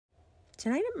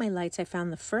Tonight at my lights I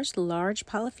found the first large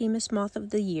Polyphemus moth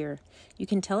of the year. You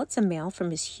can tell it's a male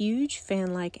from his huge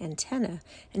fan-like antenna,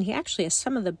 and he actually has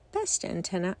some of the best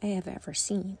antennae I have ever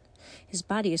seen. His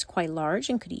body is quite large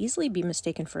and could easily be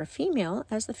mistaken for a female,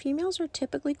 as the females are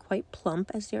typically quite plump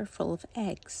as they are full of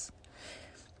eggs.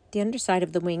 The underside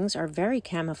of the wings are very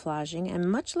camouflaging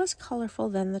and much less colorful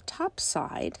than the top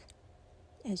side,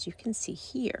 as you can see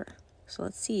here. So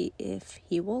let's see if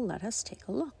he will let us take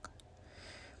a look.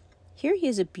 Here he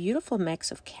is a beautiful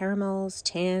mix of caramels,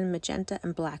 tan, magenta,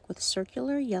 and black with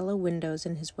circular yellow windows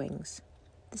in his wings.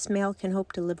 This male can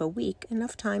hope to live a week,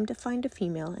 enough time to find a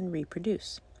female and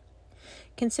reproduce.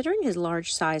 Considering his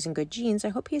large size and good genes, I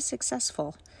hope he is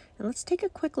successful. And let's take a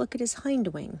quick look at his hind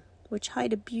wing, which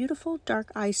hide a beautiful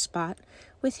dark eye spot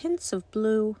with hints of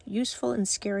blue, useful in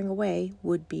scaring away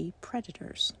would-be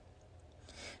predators.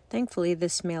 Thankfully,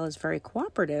 this male is very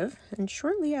cooperative, and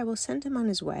shortly I will send him on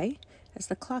his way, as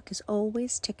the clock is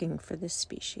always ticking for this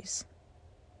species.